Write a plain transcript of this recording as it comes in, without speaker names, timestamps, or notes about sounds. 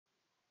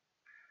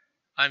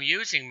I'm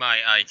using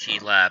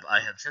MyItLab. I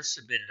have just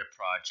submitted a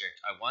project.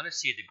 I want to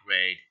see the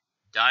grade,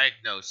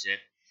 diagnose it,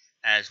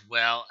 as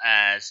well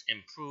as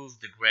improve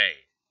the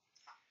grade.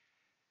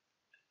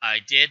 I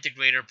did the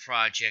grader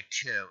project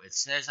too. It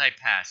says I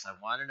passed. I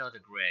want to know the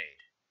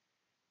grade.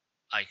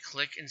 I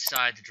click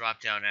inside the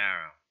drop-down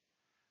arrow.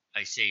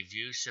 I say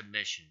View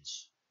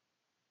Submissions.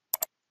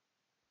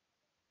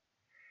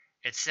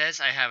 It says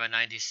I have a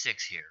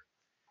 96 here.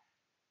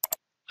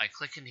 I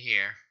click in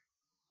here.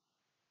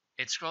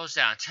 It scrolls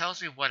down,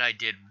 tells me what I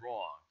did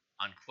wrong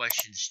on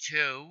questions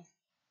 2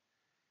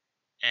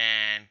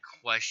 and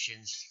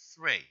questions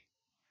 3.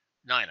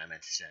 9, I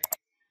meant to say.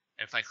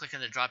 And if I click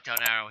on the drop-down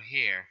arrow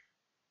here,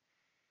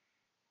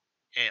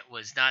 it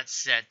was not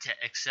set to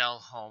Excel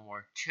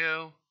Homework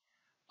 2.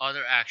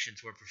 Other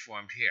actions were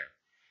performed here.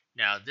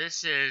 Now,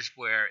 this is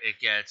where it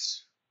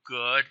gets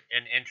good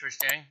and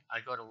interesting.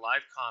 I go to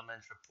Live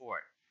Comments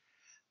Report.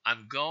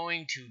 I'm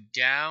going to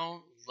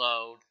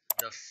download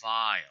the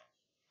file.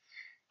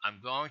 I'm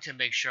going to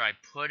make sure I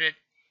put it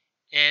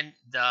in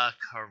the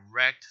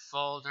correct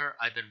folder.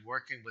 I've been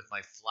working with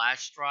my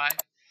flash drive,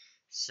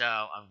 so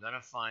I'm going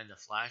to find the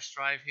flash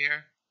drive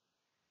here.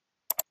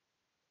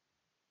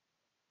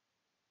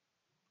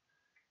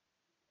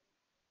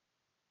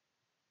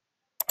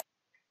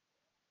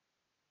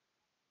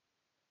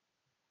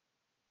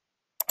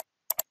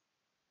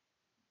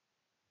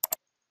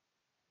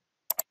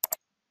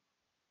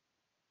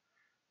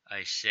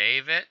 I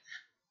save it,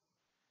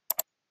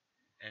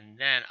 and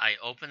then I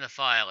open the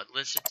file. It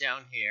lists it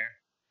down here.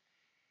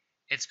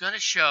 It's going to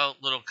show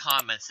little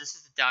comments. This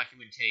is the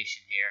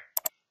documentation here.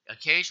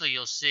 Occasionally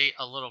you'll see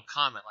a little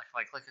comment, like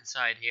if I click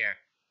inside here,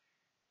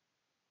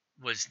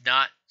 was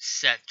not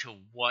set to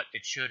what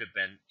it should have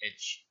been.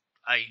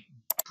 I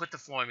put the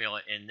formula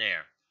in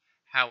there.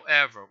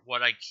 However,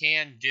 what I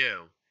can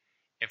do,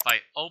 if I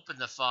open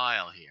the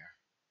file here,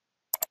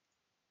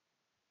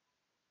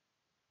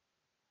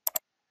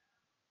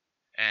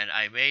 and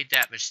I made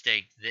that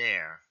mistake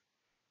there,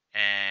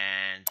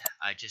 and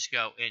I just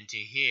go into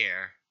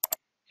here,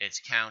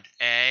 it's count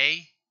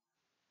A,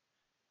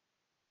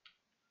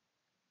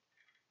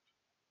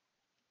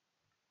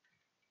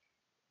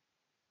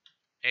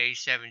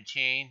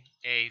 A17,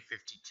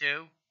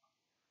 A52,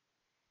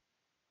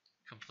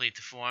 complete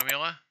the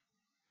formula.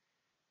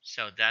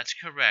 So that's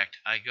correct.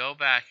 I go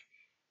back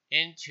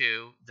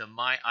into the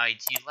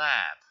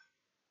MyItLab.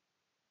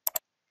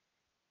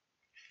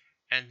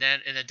 And then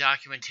in the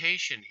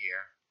documentation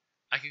here,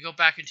 I can go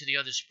back into the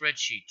other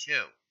spreadsheet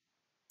too.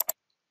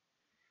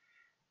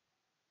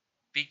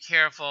 Be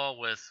careful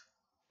with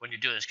when you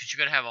do this, because you're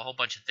going to have a whole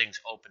bunch of things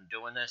open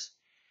doing this.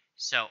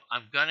 So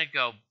I'm going to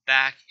go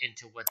back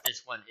into what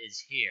this one is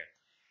here.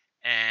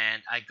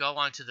 And I go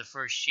onto the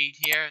first sheet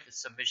here, the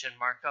submission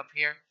markup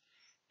here.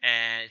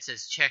 And it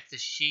says check the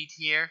sheet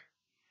here.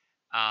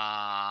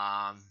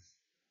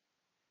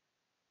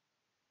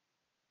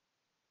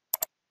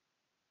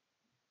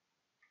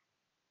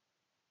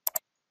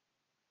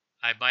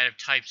 I might have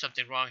typed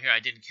something wrong here.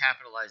 I didn't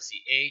capitalize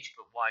the H,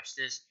 but watch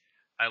this.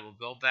 I will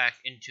go back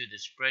into the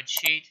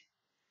spreadsheet.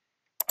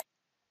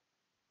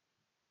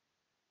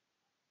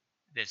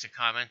 There's a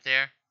comment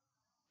there.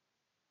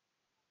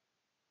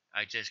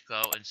 I just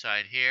go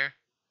inside here,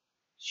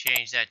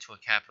 change that to a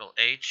capital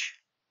H.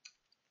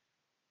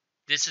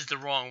 This is the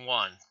wrong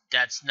one.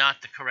 That's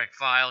not the correct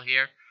file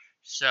here.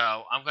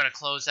 So I'm going to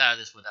close out of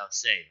this without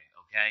saving,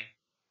 okay?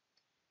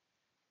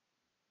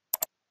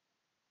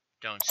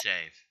 Don't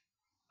save.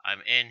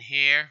 I'm in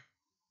here,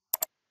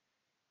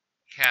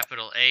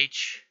 capital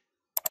H.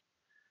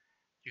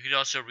 You could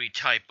also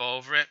retype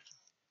over it.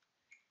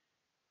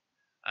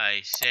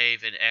 I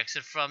save and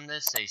exit from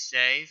this, say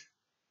save.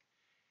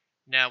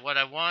 Now what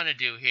I want to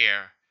do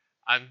here,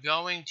 I'm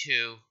going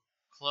to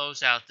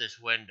close out this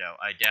window.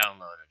 I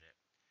downloaded it.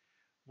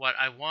 What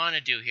I want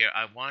to do here,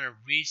 I want to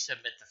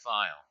resubmit the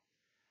file.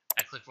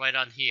 I click right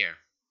on here.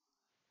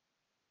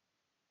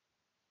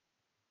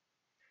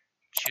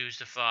 Choose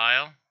the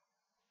file.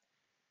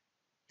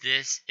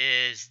 This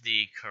is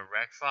the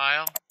correct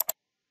file.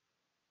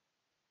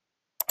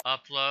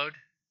 Upload.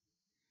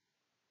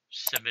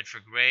 Submit for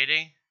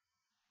grading.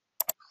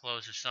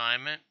 Close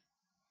assignment.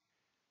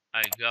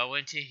 I go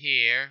into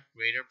here,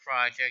 grader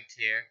project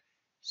here,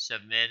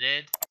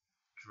 submitted,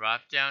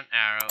 drop down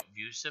arrow,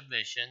 view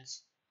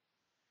submissions.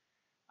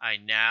 I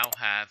now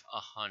have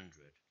 100.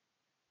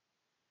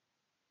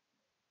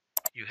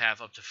 You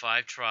have up to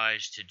 5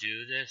 tries to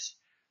do this.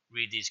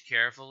 Read these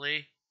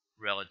carefully,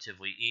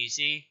 relatively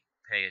easy,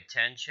 pay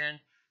attention,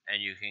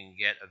 and you can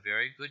get a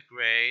very good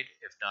grade,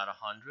 if not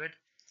 100,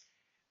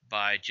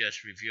 by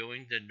just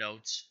reviewing the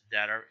notes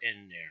that are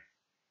in there.